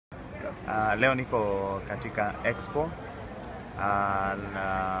Leo niko katika expo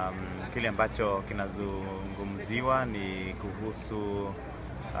na kile ambacho kinazungumziwa ni kuhusu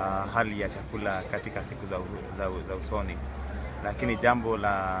hali ya chakula katika siku za usoni. Lakini jambo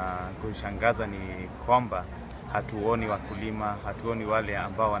la kushangaza ni kwamba hatuoni wakulima, hatuoni wale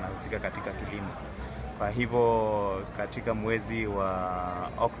ambao wanahusika katika kilimo. Kwa hivyo katika mwezi wa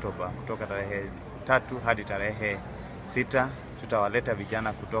Oktoba kutoka tarehe 3 hadi tarehe 6 tutawaleta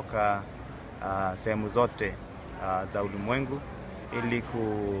vijana kutoka sehemu zote za ulimwengu ili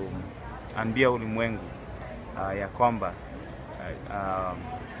kuambia ulimwengu ya kwamba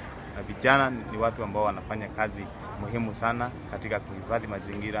vijana ni watu ambao wanafanya kazi muhimu sana katika kuhifadhi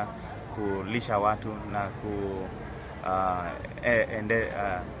mazingira, kulisha watu na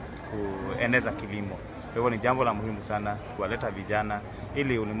kueneza kilimo. Kwa hivyo ni jambo la muhimu sana kuwaleta vijana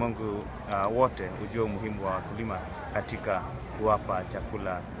ili ulimwengu wote ujue umuhimu wa wakulima katika kuwapa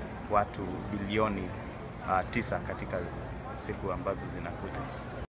chakula watu bilioni 9 katika siku ambazo zinakuja.